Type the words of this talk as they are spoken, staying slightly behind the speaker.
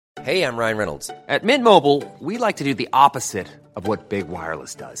Hey, I'm Ryan Reynolds. At Mint Mobile, we like to do the opposite of what Big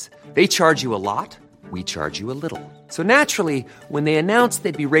Wireless does. They charge you a lot, we charge you a little. So naturally, when they announced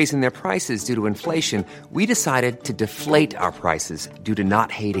they'd be raising their prices due to inflation, we decided to deflate our prices due to not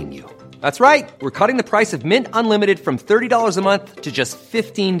hating you. That's right. We're cutting the price of Mint Unlimited from $30 a month to just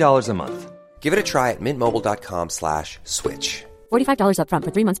 $15 a month. Give it a try at mintmobile.com/switch. $45 up front for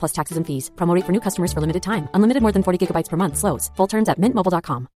 3 months plus taxes and fees. Promo rate for new customers for limited time. Unlimited more than 40 gigabytes per month. Slows full terms at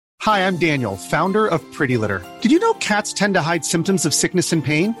mintmobile.com. Hi, I'm Daniel, founder of Pretty Litter. Did you know cats tend to hide symptoms of sickness and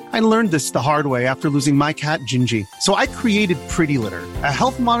pain? I learned this the hard way after losing my cat, Gingy. So I created Pretty Litter, a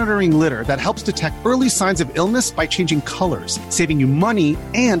health monitoring litter that helps detect early signs of illness by changing colors, saving you money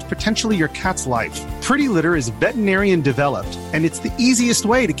and potentially your cat's life. Pretty Litter is veterinarian developed, and it's the easiest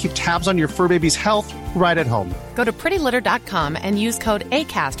way to keep tabs on your fur baby's health right at home. Go to prettylitter.com and use code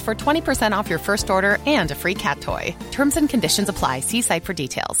ACAST for 20% off your first order and a free cat toy. Terms and conditions apply. See site for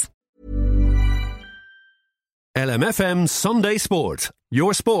details. LMFM Sunday Sport.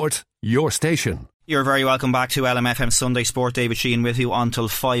 Your sport, your station. You're very welcome back to LMFM Sunday Sport. David Sheehan with you until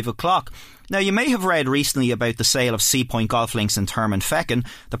 5 o'clock. Now, you may have read recently about the sale of Sea Point Golf Links in Termonfeckin.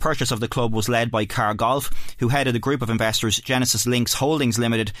 The purchase of the club was led by Car Golf, who headed a group of investors, Genesis Links Holdings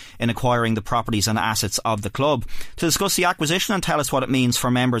Limited, in acquiring the properties and assets of the club. To discuss the acquisition and tell us what it means for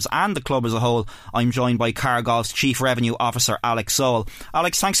members and the club as a whole, I'm joined by Car Golf's Chief Revenue Officer, Alex Saul.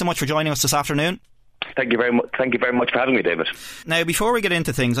 Alex, thanks so much for joining us this afternoon. Thank you very much. Thank you very much for having me, David. Now, before we get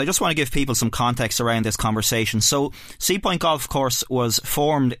into things, I just want to give people some context around this conversation. So, Sea Point Golf Course was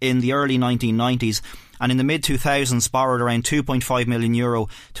formed in the early 1990s and in the mid-2000s borrowed around €2.5 million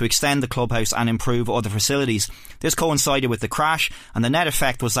to extend the clubhouse and improve other facilities. This coincided with the crash, and the net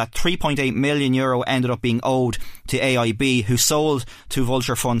effect was that €3.8 million ended up being owed to AIB, who sold to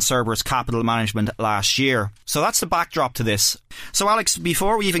Vulture Fund Cerberus Capital Management last year. So that's the backdrop to this. So Alex,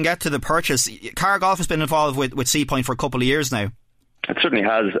 before we even get to the purchase, Car Golf has been involved with Sea Point for a couple of years now. It certainly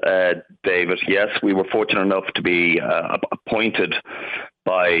has, David. Yes, we were fortunate enough to be appointed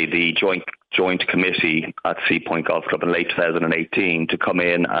by the joint committee at Sea Point Golf Club in late 2018 to come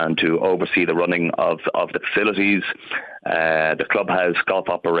in and to oversee the running of the facilities, the clubhouse, golf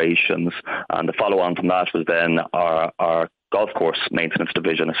operations, and the follow-on from that was then our golf course maintenance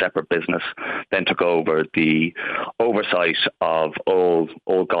division, a separate business, then took over the oversight of all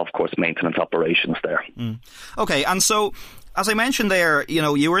golf course maintenance operations there. Okay, and so, as I mentioned there,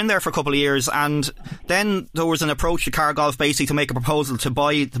 you were in there for a couple of years, and then there was an approach to Car Golf basically to make a proposal to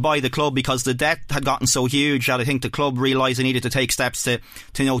buy the club because the debt had gotten so huge that I think the club realised they needed to take steps to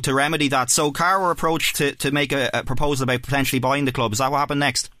remedy that. So Car were approached to make a proposal about potentially buying the club. Is that what happened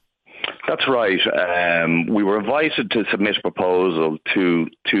next? That's right. We were invited to submit a proposal to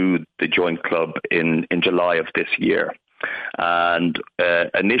the joint club in July of this year. And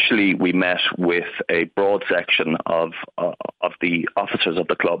initially we met with a broad section of the officers of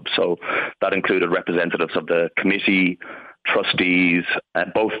the club. So that included representatives of the committee, trustees,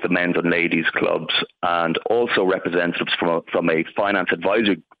 both the men's and ladies clubs, and also representatives from a finance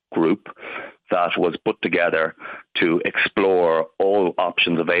advisory group that was put together to explore all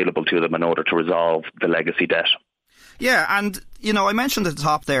options available to them in order to resolve the legacy debt. Yeah, and, I mentioned at the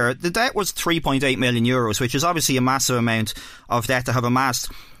top there, the debt was €3.8 million, which is obviously a massive amount of debt to have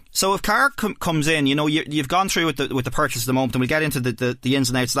amassed. So if Car comes in, you've gone through with the purchase at the moment, and we'll get into the ins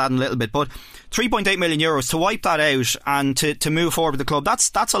and outs of that in a little bit, but €3.8 million, to wipe that out and to move forward with the club,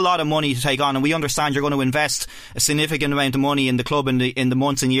 that's a lot of money to take on, and we understand you're going to invest a significant amount of money in the club in the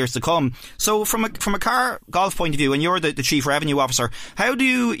months and years to come. So from a Car Golf point of view, and you're the Chief Revenue Officer, how do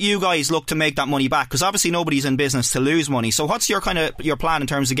you guys look to make that money back? Because obviously nobody's in business to lose money. So what's your plan in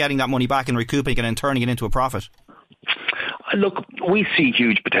terms of getting that money back and recouping it and turning it into a profit? Look, we see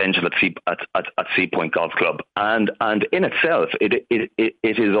huge potential at Sea Point Golf Club, and in itself, it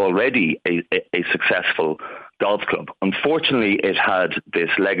is already a successful golf club. Unfortunately, it had this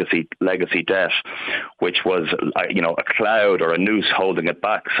legacy debt, which was a cloud or a noose holding it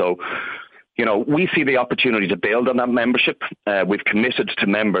back. So, we see the opportunity to build on that membership. We've committed to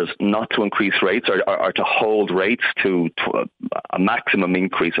members not to increase rates or to hold rates to a maximum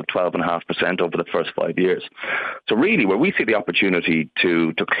increase of 12.5% over the first 5 years. So really, where we see the opportunity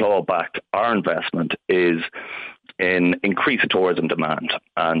to claw back our investment is in increased tourism demand.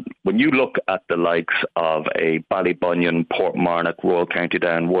 And when you look at the likes of a Ballybunion, Portmarnock, Royal County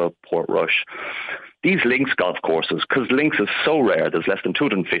Down, Royal Portrush, these links golf courses, because links is so rare, there's less than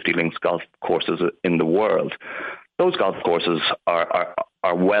 250 links golf courses in the world. Those golf courses are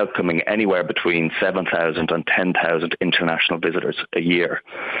are welcoming anywhere between 7,000 and 10,000 international visitors a year.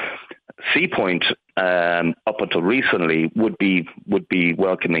 Sea Point, up until recently, would be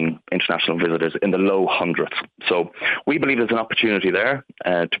welcoming international visitors in the low hundreds. So we believe there's an opportunity there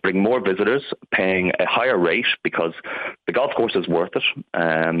to bring more visitors, paying a higher rate, because the golf course is worth it.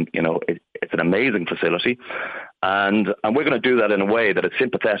 It's an amazing facility, and we're going to do that in a way that is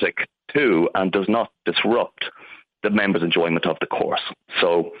sympathetic to and does not disrupt the members' enjoyment of the course.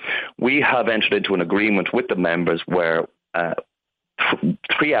 So we have entered into an agreement with the members where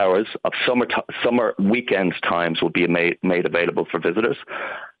 3 hours of summer weekends times will be made available for visitors.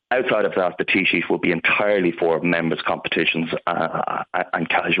 Outside of that, the tee sheet will be entirely for members' competitions and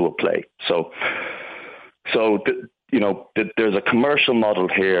casual play. There's a commercial model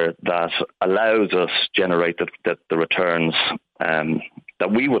here that allows us generate the returns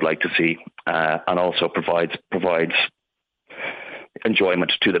that we would like to see, and also provides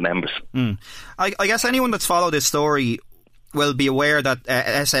enjoyment to the members. I guess anyone that's followed this story will be aware that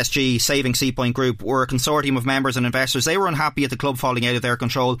SSG, Saving Sea Point Group, were a consortium of members and investors. They were unhappy at the club falling out of their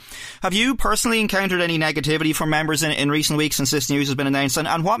control. Have you personally encountered any negativity from members in recent weeks since this news has been announced?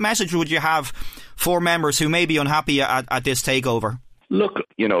 And what message would you have for members who may be unhappy at this takeover? Look,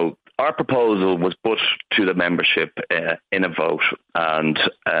 our proposal was put to the membership in a vote, and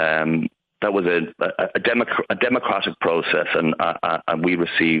that was a democratic process, and we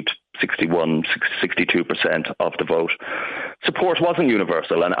received 62% of the vote. Support wasn't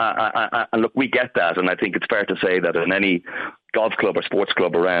universal, and look, we get that, and I think it's fair to say that in any golf club or sports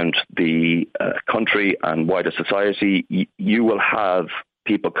club around the country and wider society, you will have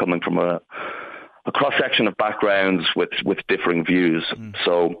people coming from a cross-section of backgrounds with differing views.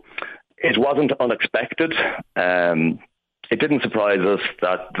 So it wasn't unexpected. It didn't surprise us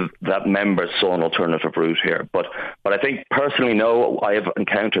that members saw an alternative route here. But I think personally, no, I have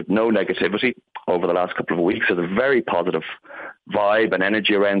encountered no negativity over the last couple of weeks. There's a very positive vibe and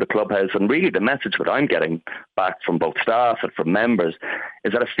energy around the clubhouse. And really the message that I'm getting back from both staff and from members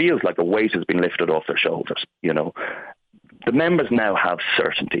is that it feels like a weight has been lifted off their shoulders. The members now have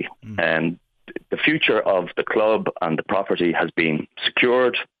certainty, and the future of the club and the property has been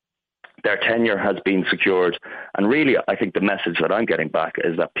secured. Their tenure has been secured, and really I think the message that I'm getting back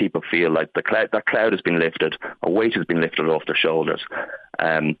is that people feel like that cloud has been lifted, a weight has been lifted off their shoulders,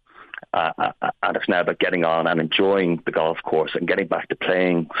 and it's now about getting on and enjoying the golf course and getting back to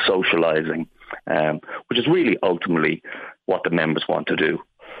playing, socialising, which is really ultimately what the members want to do.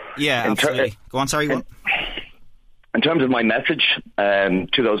 Yeah, absolutely. Go on, sorry. In terms of my message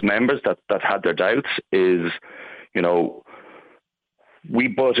to those members that had their doubts is, we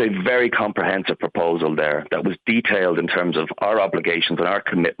put a very comprehensive proposal there that was detailed in terms of our obligations and our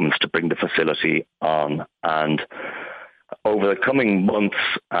commitments to bring the facility on. And over the coming months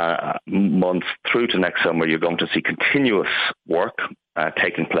through to next summer, you're going to see continuous work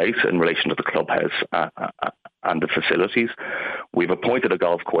taking place in relation to the clubhouse and the facilities. We've appointed a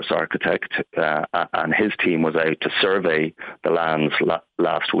golf course architect, and his team was out to survey the lands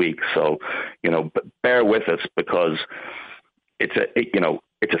last week. So, bear with us, because it's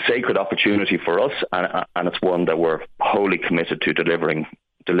a sacred opportunity for us, and it's one that we're wholly committed to delivering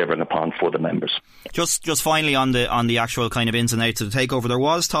upon for the members. Just finally on the actual kind of ins and outs of the takeover, there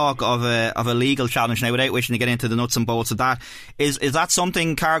was talk of a legal challenge. Now, without wishing to get into the nuts and bolts of that, is that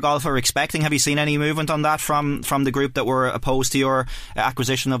something Car Golf are expecting? Have you seen any movement on that from the group that were opposed to your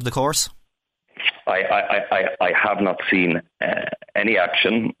acquisition of the course? I have not seen any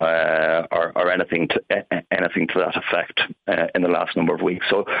action or anything to that effect in the last number of weeks.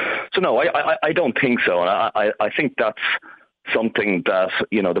 So no, I don't think so, and I think that's something that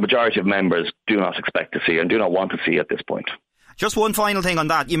the majority of members do not expect to see and do not want to see at this point. Just one final thing on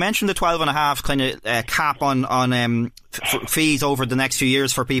that. You mentioned the 12.5 kind of cap on fees over the next few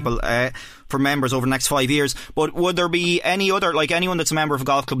years for people, for members over the next 5 years. But would there be any other, like anyone that's a member of a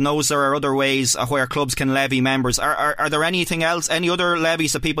golf club knows there are other ways where clubs can levy members. Are there anything else, any other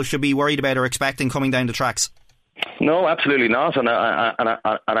levies that people should be worried about or expecting coming down the tracks? No, absolutely not. And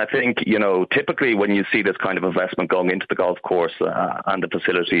I think, typically when you see this kind of investment going into the golf course and the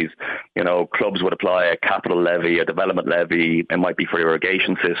facilities, clubs would apply a capital levy, a development levy. It might be for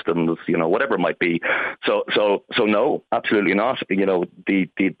irrigation systems, whatever it might be. So no, absolutely not. The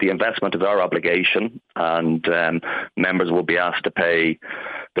investment is our obligation, and members will be asked to pay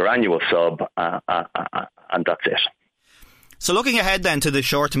their annual sub, and that's it. So looking ahead then to the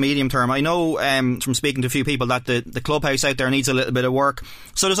short to medium term, I know from speaking to a few people that the clubhouse out there needs a little bit of work.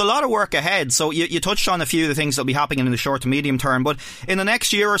 So there's a lot of work ahead. So you touched on a few of the things that will be happening in the short to medium term. But in the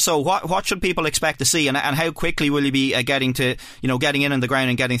next year or so, what should people expect to see, and how quickly will you be getting in on the ground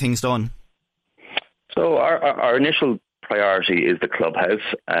and getting things done? So our initial priority is the clubhouse,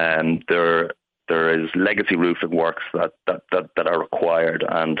 and there is legacy roofing works that are required,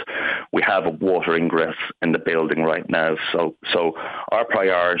 and we have a water ingress in the building right now. So our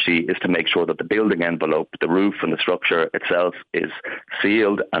priority is to make sure that the building envelope, the roof and the structure itself is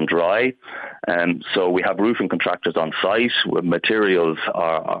sealed and dry. So we have roofing contractors on site, where materials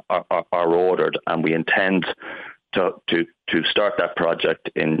are ordered, and we intend to start that project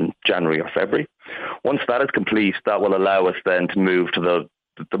in January or February. Once that is complete, that will allow us then to move to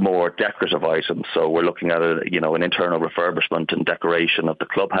the more decorative items. So we're looking at an internal refurbishment and decoration of the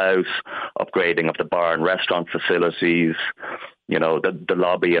clubhouse, upgrading of the bar and restaurant facilities, the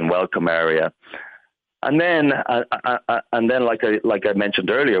lobby and welcome area. And then, like I mentioned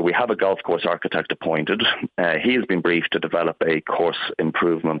earlier, we have a golf course architect appointed. He has been briefed to develop a course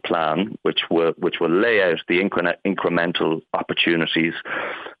improvement plan, which will lay out the incremental opportunities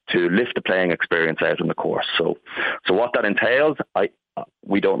to lift the playing experience out in the course. So what that entails,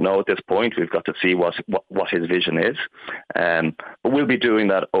 we don't know at this point. We've got to see what his vision is, but we'll be doing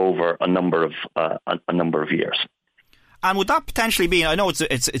that over a number of years. And would that potentially be? I know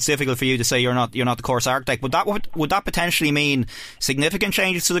it's difficult for you to say you're not the course architect, but would that potentially mean significant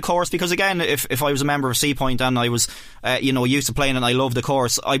changes to the course? Because again, if I was a member of Sea Point and I was used to playing and I love the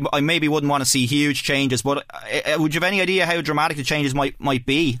course, I maybe wouldn't want to see huge changes. But would you have any idea how dramatic the changes might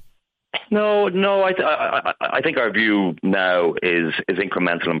be? No. I think our view now is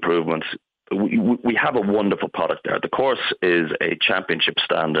incremental improvements. We have a wonderful product there. The course is a championship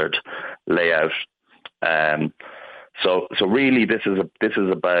standard layout. So really, this is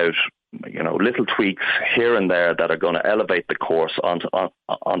about little tweaks here and there that are going to elevate the course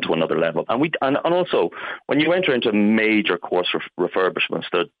onto another level. And also, when you enter into major course refurbishments,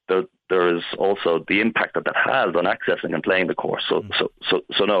 there is also the impact that has on accessing and playing the course. So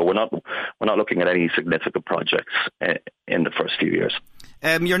no, we're not looking at any significant projects in the first few years.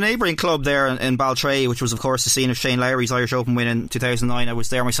 Your neighbouring club there in Baltray, which was of course the scene of Shane Lowry's Irish Open win in 2009, I was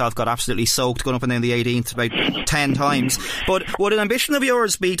there myself, got absolutely soaked going up and down the 18th about 10 times. But would an ambition of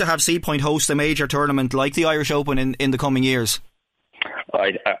yours be to have Sea Point host a major tournament like the Irish Open in the coming years?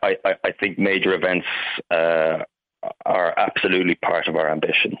 I think major events are absolutely part of our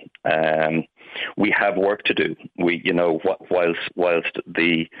ambition. We have work to do. Whilst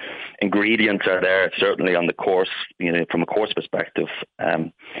the ingredients are there, certainly on the course, from a course perspective,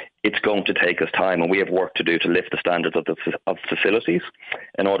 it's going to take us time, and we have work to do to lift the standards of facilities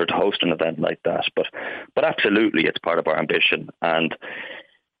in order to host an event like that. But absolutely, it's part of our ambition, and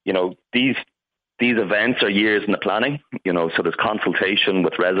these events are years in the planning, so there's consultation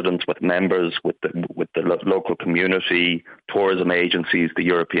with residents, with members, with the local community, tourism agencies, the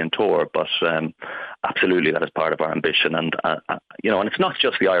European Tour. But absolutely, that is part of our ambition. And and it's not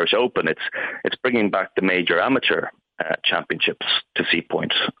just the Irish Open; it's bringing back the major amateur championships to Sea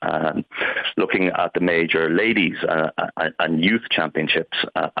Point, looking at the major ladies and youth championships,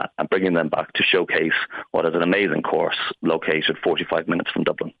 and bringing them back to showcase what is an amazing course located 45 minutes from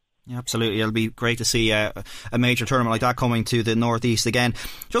Dublin. Yeah, absolutely. It'll be great to see a major tournament like that coming to the northeast again.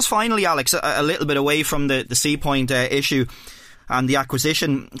 Just finally, Alex, a little bit away from the Sea Point issue and the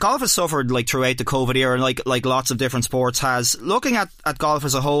acquisition. Golf has suffered throughout the COVID era, and like lots of different sports has. Looking at golf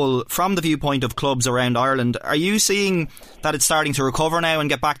as a whole, from the viewpoint of clubs around Ireland, are you seeing that it's starting to recover now and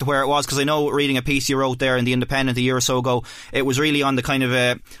get back to where it was? Because I know, reading a piece you wrote there in The Independent a year or so ago, it was really on the kind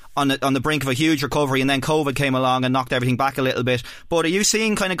of on the brink of a huge recovery, and then COVID came along and knocked everything back a little bit. But are you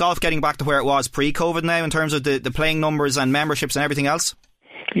seeing kind of golf getting back to where it was pre-COVID now in terms of the playing numbers and memberships and everything else?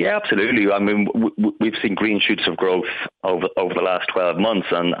 Yeah, absolutely. I mean, we've seen green shoots of growth over the last 12 months,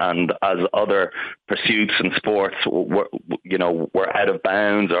 and as other pursuits and sports were out of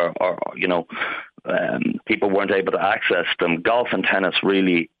bounds, or people weren't able to access them, golf and tennis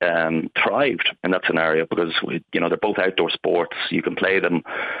really thrived in that scenario, because they're both outdoor sports. You can play them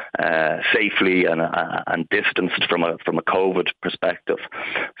safely and distanced from a COVID perspective.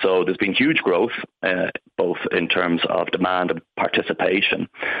 So there's been huge growth, both in terms of demand and participation.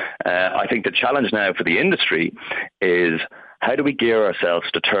 I think the challenge now for the industry is, how do we gear ourselves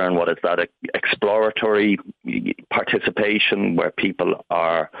to turn what is that exploratory participation, where people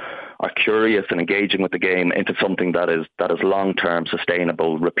are curious and engaging with the game into something that is long-term,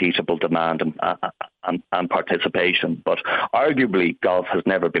 sustainable, repeatable demand and participation. But arguably, golf has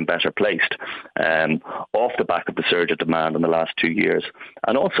never been better placed off the back of the surge of demand in the last 2 years.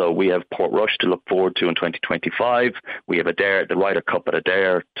 And also, we have Portrush to look forward to in 2025. We have the Ryder Cup at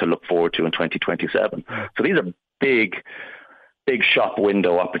Adair to look forward to in 2027. So these are big shop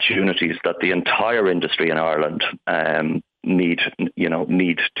window opportunities that the entire industry in Ireland need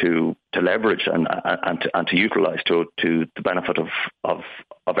to leverage and to utilise to the benefit of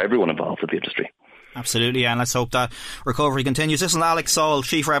everyone involved with the industry. Absolutely, and let's hope that recovery continues. This is Alex Saul,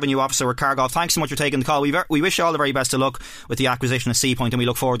 Chief Revenue Officer with Cargolf. Thanks so much for taking the call. We wish you all the very best of luck with the acquisition of SeaPoint, and we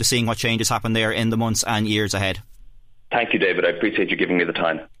look forward to seeing what changes happen there in the months and years ahead. Thank you, David. I appreciate you giving me the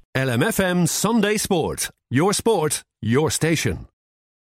time. LMFM Sunday Sport. Your sport, your station.